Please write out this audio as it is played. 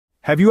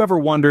Have you ever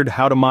wondered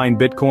how to mine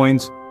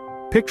bitcoins?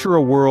 Picture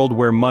a world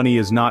where money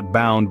is not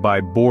bound by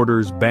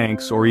borders,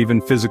 banks, or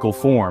even physical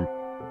form.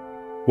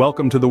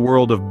 Welcome to the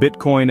world of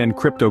Bitcoin and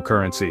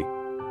cryptocurrency.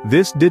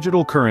 This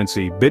digital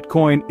currency,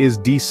 Bitcoin, is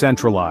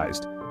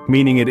decentralized,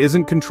 meaning it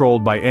isn't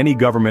controlled by any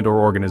government or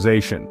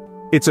organization.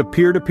 It's a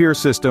peer-to-peer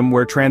system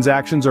where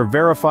transactions are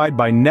verified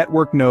by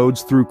network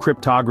nodes through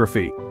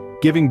cryptography,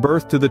 giving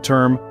birth to the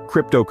term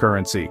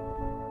cryptocurrency.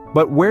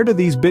 But where do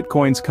these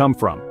bitcoins come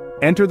from?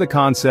 Enter the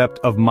concept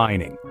of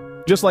mining.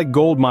 Just like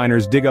gold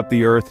miners dig up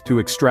the earth to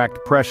extract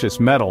precious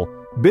metal,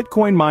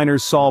 Bitcoin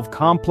miners solve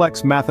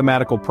complex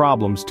mathematical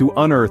problems to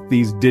unearth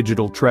these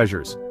digital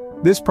treasures.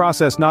 This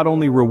process not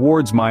only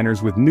rewards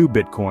miners with new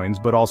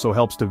bitcoins but also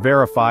helps to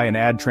verify and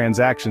add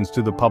transactions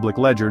to the public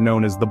ledger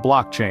known as the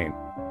blockchain.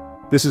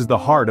 This is the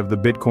heart of the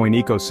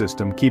Bitcoin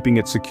ecosystem, keeping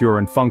it secure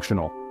and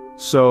functional.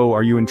 So,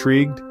 are you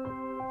intrigued?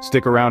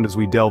 Stick around as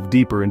we delve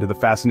deeper into the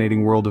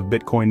fascinating world of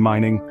Bitcoin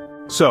mining.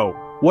 So,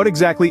 what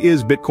exactly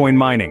is Bitcoin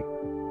mining?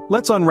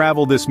 Let's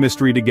unravel this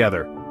mystery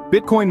together.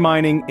 Bitcoin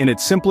mining, in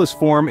its simplest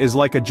form, is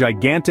like a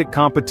gigantic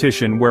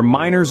competition where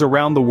miners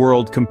around the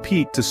world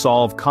compete to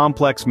solve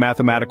complex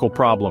mathematical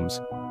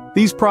problems.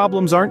 These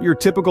problems aren't your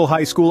typical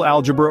high school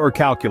algebra or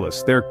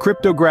calculus. They're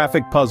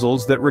cryptographic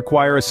puzzles that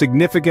require a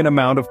significant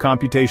amount of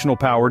computational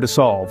power to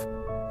solve.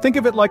 Think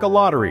of it like a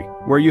lottery,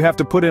 where you have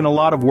to put in a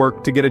lot of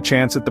work to get a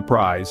chance at the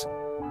prize.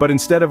 But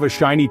instead of a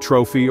shiny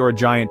trophy or a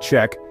giant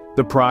check,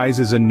 the prize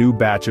is a new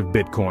batch of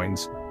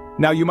bitcoins.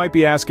 Now you might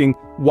be asking,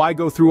 why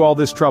go through all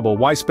this trouble?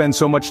 Why spend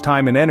so much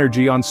time and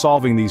energy on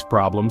solving these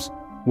problems?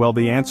 Well,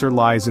 the answer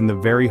lies in the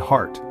very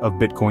heart of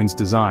Bitcoin's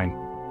design.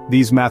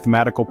 These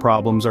mathematical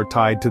problems are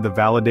tied to the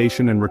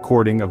validation and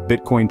recording of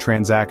Bitcoin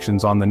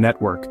transactions on the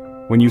network.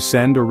 When you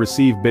send or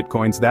receive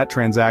bitcoins, that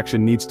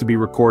transaction needs to be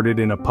recorded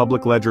in a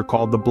public ledger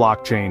called the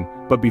blockchain.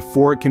 But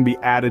before it can be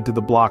added to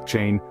the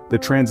blockchain, the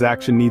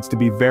transaction needs to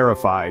be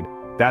verified.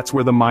 That's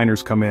where the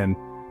miners come in.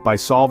 By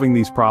solving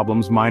these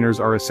problems, miners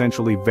are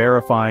essentially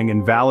verifying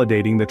and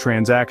validating the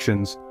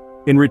transactions.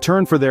 In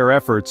return for their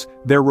efforts,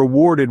 they're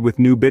rewarded with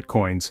new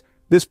bitcoins.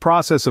 This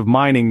process of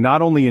mining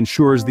not only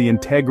ensures the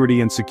integrity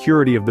and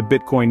security of the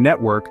Bitcoin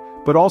network,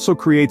 but also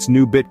creates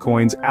new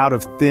bitcoins out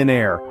of thin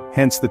air,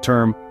 hence the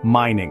term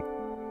mining.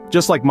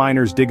 Just like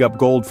miners dig up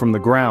gold from the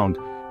ground,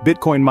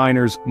 Bitcoin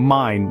miners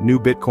mine new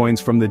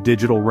bitcoins from the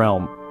digital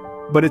realm.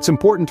 But it's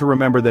important to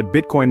remember that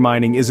Bitcoin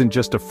mining isn't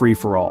just a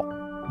free-for-all.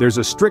 There's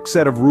a strict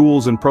set of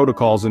rules and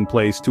protocols in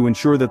place to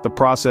ensure that the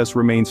process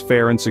remains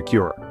fair and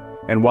secure.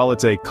 And while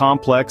it's a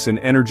complex and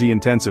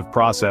energy-intensive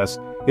process,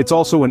 it's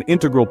also an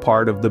integral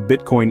part of the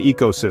Bitcoin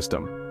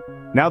ecosystem.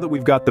 Now that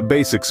we've got the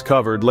basics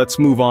covered, let's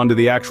move on to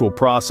the actual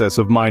process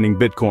of mining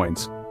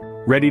bitcoins.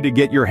 Ready to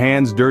get your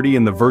hands dirty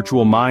in the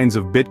virtual mines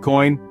of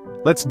Bitcoin?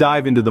 Let's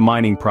dive into the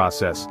mining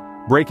process,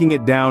 breaking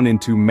it down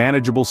into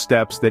manageable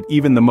steps that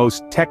even the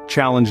most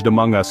tech-challenged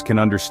among us can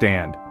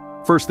understand.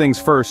 First things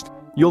first,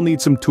 you'll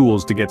need some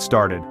tools to get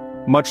started.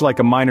 Much like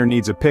a miner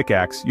needs a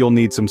pickaxe, you'll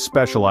need some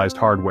specialized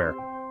hardware.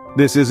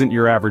 This isn't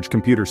your average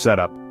computer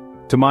setup.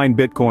 To mine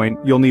Bitcoin,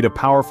 you'll need a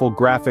powerful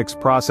graphics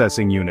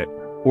processing unit,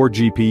 or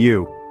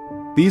GPU.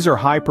 These are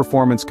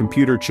high-performance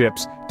computer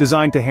chips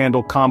designed to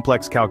handle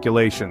complex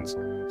calculations.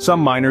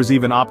 Some miners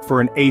even opt for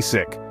an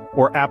ASIC,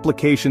 or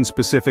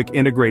application-specific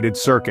integrated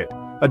circuit,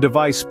 a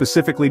device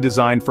specifically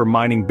designed for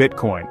mining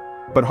Bitcoin.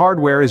 But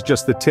hardware is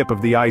just the tip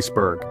of the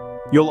iceberg.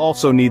 You'll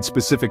also need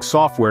specific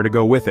software to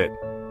go with it.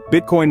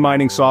 Bitcoin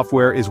mining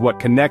software is what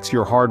connects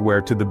your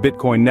hardware to the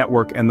Bitcoin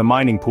network and the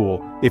mining pool,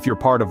 if you're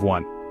part of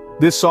one.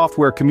 This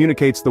software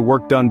communicates the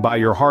work done by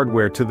your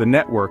hardware to the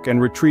network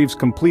and retrieves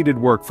completed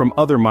work from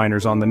other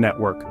miners on the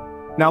network.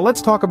 Now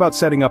let's talk about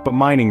setting up a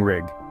mining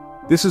rig.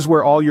 This is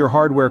where all your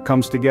hardware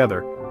comes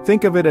together.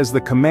 Think of it as the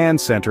command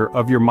center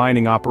of your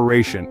mining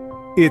operation.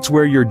 It's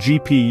where your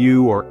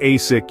GPU or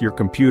ASIC, your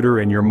computer,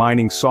 and your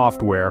mining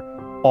software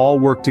all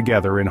work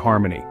together in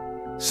harmony.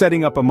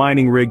 Setting up a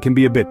mining rig can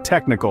be a bit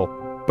technical,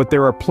 but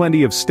there are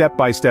plenty of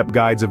step-by-step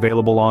guides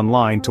available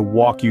online to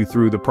walk you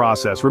through the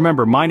process.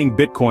 Remember, mining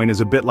Bitcoin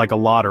is a bit like a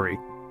lottery.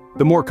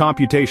 The more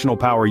computational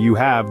power you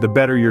have, the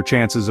better your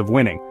chances of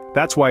winning.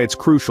 That's why it's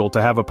crucial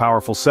to have a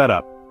powerful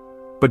setup.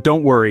 But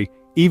don't worry,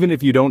 even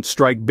if you don't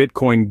strike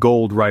Bitcoin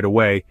gold right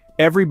away,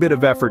 every bit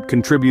of effort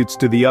contributes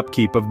to the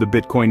upkeep of the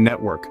Bitcoin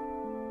network.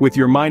 With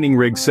your mining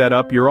rig set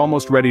up, you're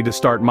almost ready to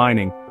start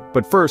mining.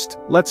 But first,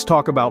 let's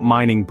talk about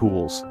mining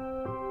pools.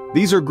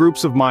 These are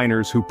groups of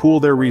miners who pool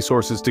their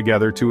resources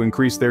together to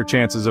increase their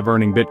chances of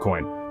earning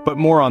Bitcoin. But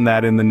more on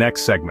that in the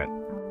next segment.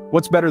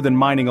 What's better than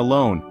mining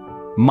alone?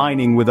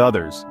 Mining with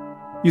others.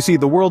 You see,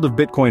 the world of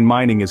Bitcoin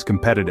mining is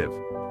competitive.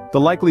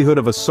 The likelihood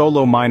of a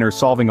solo miner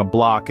solving a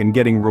block and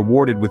getting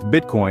rewarded with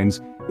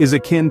Bitcoins is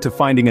akin to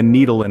finding a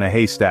needle in a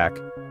haystack.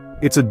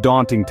 It's a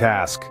daunting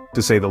task,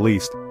 to say the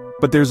least.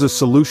 But there's a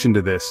solution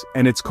to this,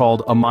 and it's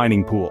called a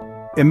mining pool.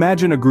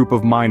 Imagine a group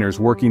of miners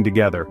working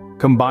together,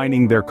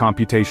 combining their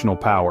computational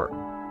power.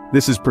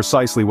 This is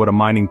precisely what a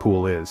mining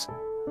pool is.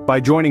 By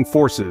joining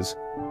forces,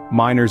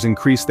 miners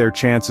increase their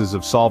chances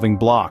of solving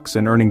blocks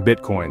and earning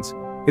bitcoins.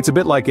 It's a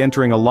bit like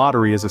entering a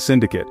lottery as a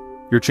syndicate.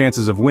 Your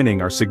chances of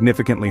winning are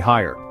significantly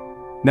higher.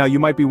 Now you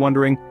might be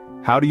wondering,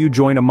 how do you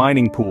join a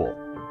mining pool?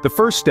 The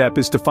first step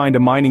is to find a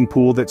mining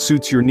pool that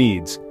suits your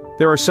needs.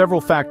 There are several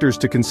factors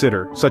to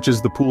consider, such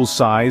as the pool's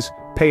size,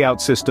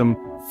 payout system,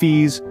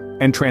 fees,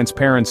 and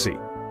transparency.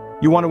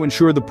 You want to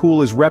ensure the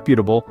pool is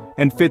reputable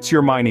and fits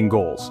your mining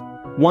goals.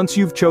 Once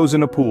you've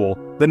chosen a pool,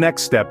 the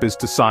next step is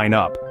to sign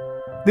up.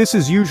 This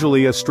is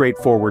usually a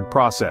straightforward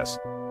process.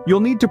 You'll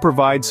need to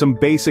provide some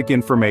basic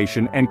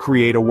information and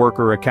create a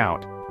worker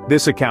account.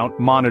 This account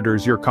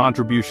monitors your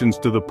contributions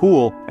to the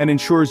pool and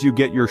ensures you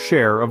get your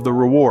share of the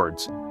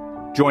rewards.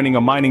 Joining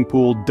a mining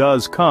pool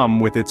does come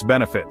with its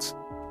benefits.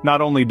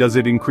 Not only does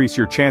it increase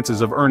your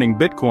chances of earning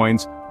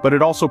bitcoins, but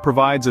it also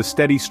provides a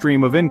steady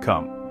stream of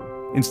income.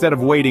 Instead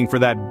of waiting for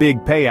that big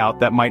payout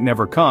that might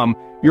never come,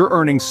 you're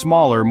earning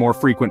smaller, more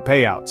frequent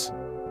payouts.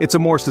 It's a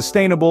more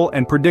sustainable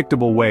and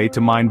predictable way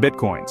to mine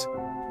bitcoins.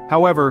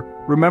 However,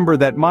 remember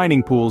that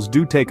mining pools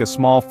do take a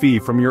small fee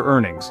from your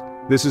earnings.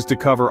 This is to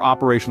cover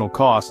operational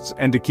costs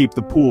and to keep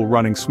the pool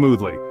running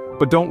smoothly.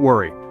 But don't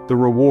worry, the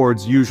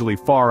rewards usually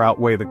far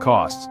outweigh the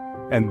costs.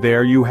 And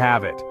there you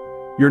have it.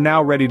 You're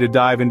now ready to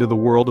dive into the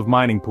world of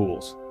mining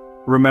pools.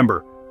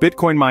 Remember,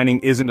 Bitcoin mining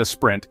isn't a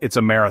sprint, it's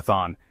a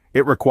marathon.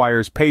 It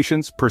requires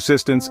patience,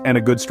 persistence, and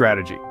a good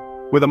strategy.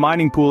 With a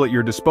mining pool at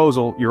your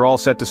disposal, you're all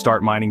set to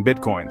start mining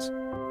bitcoins.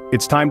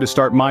 It's time to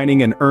start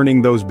mining and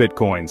earning those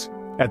bitcoins.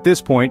 At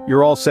this point,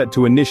 you're all set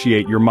to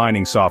initiate your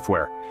mining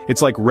software.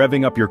 It's like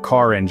revving up your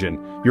car engine.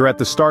 You're at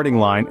the starting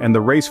line and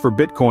the race for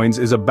bitcoins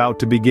is about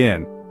to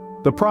begin.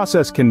 The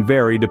process can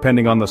vary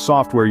depending on the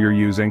software you're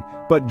using,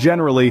 but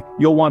generally,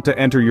 you'll want to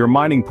enter your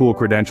mining pool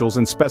credentials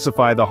and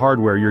specify the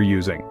hardware you're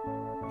using.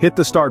 Hit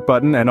the start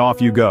button and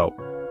off you go.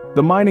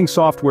 The mining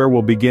software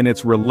will begin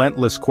its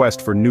relentless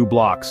quest for new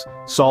blocks,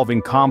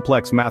 solving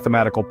complex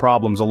mathematical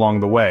problems along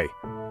the way.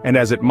 And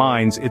as it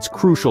mines, it's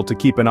crucial to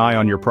keep an eye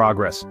on your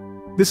progress.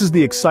 This is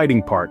the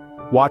exciting part,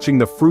 watching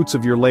the fruits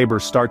of your labor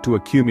start to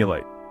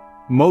accumulate.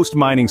 Most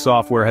mining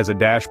software has a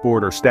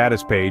dashboard or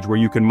status page where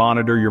you can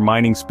monitor your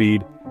mining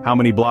speed, how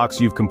many blocks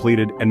you've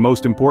completed, and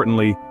most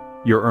importantly,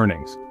 your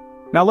earnings.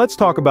 Now let's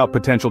talk about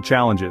potential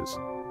challenges.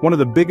 One of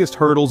the biggest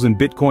hurdles in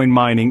Bitcoin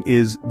mining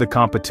is the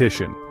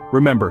competition.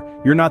 Remember,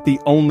 you're not the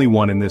only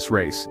one in this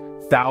race.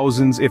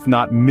 Thousands, if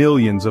not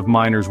millions, of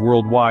miners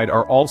worldwide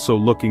are also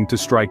looking to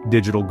strike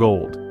digital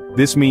gold.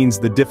 This means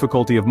the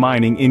difficulty of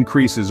mining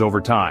increases over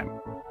time.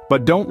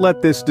 But don't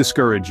let this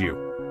discourage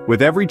you.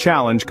 With every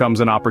challenge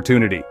comes an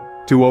opportunity.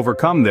 To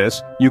overcome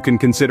this, you can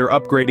consider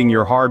upgrading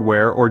your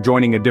hardware or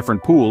joining a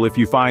different pool if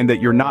you find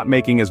that you're not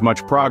making as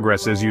much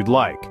progress as you'd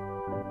like.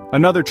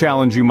 Another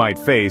challenge you might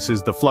face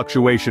is the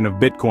fluctuation of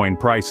Bitcoin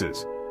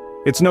prices.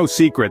 It's no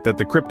secret that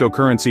the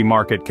cryptocurrency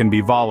market can be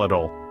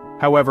volatile.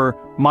 However,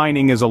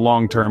 mining is a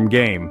long-term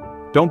game.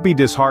 Don't be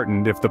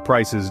disheartened if the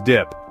prices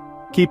dip.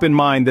 Keep in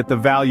mind that the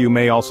value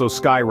may also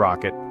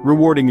skyrocket,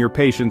 rewarding your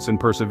patience and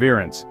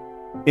perseverance.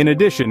 In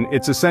addition,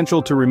 it's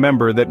essential to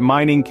remember that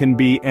mining can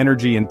be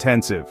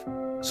energy-intensive.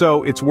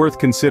 So, it's worth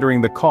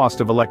considering the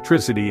cost of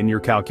electricity in your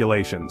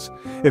calculations.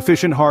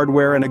 Efficient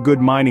hardware and a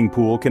good mining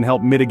pool can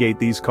help mitigate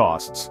these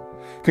costs.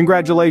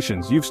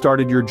 Congratulations, you've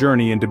started your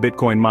journey into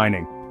Bitcoin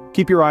mining.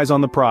 Keep your eyes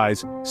on the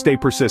prize, stay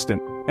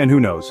persistent, and who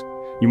knows,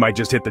 you might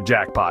just hit the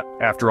jackpot.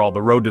 After all,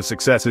 the road to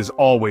success is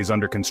always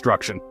under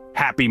construction.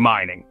 Happy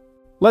mining!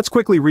 Let's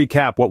quickly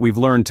recap what we've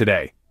learned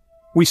today.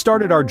 We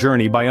started our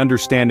journey by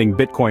understanding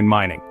Bitcoin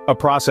mining, a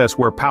process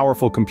where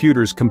powerful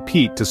computers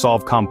compete to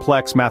solve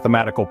complex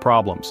mathematical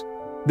problems.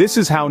 This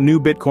is how new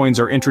Bitcoins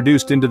are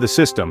introduced into the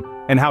system,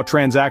 and how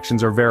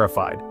transactions are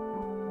verified.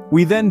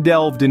 We then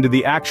delved into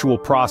the actual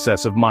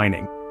process of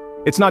mining.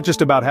 It's not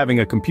just about having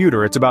a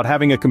computer, it's about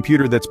having a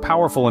computer that's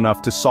powerful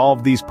enough to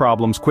solve these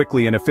problems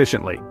quickly and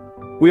efficiently.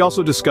 We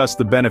also discussed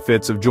the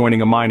benefits of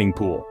joining a mining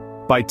pool.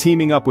 By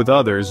teaming up with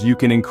others, you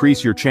can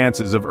increase your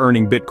chances of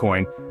earning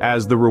Bitcoin,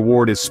 as the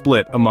reward is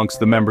split amongst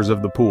the members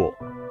of the pool.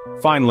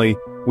 Finally,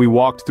 we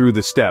walked through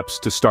the steps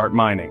to start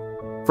mining.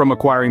 From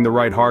acquiring the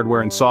right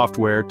hardware and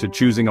software, to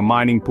choosing a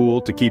mining pool,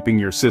 to keeping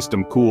your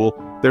system cool,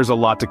 there's a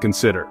lot to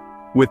consider.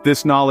 With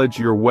this knowledge,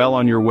 you're well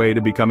on your way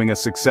to becoming a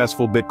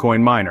successful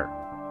Bitcoin miner.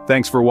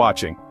 Thanks for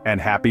watching,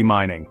 and happy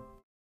mining.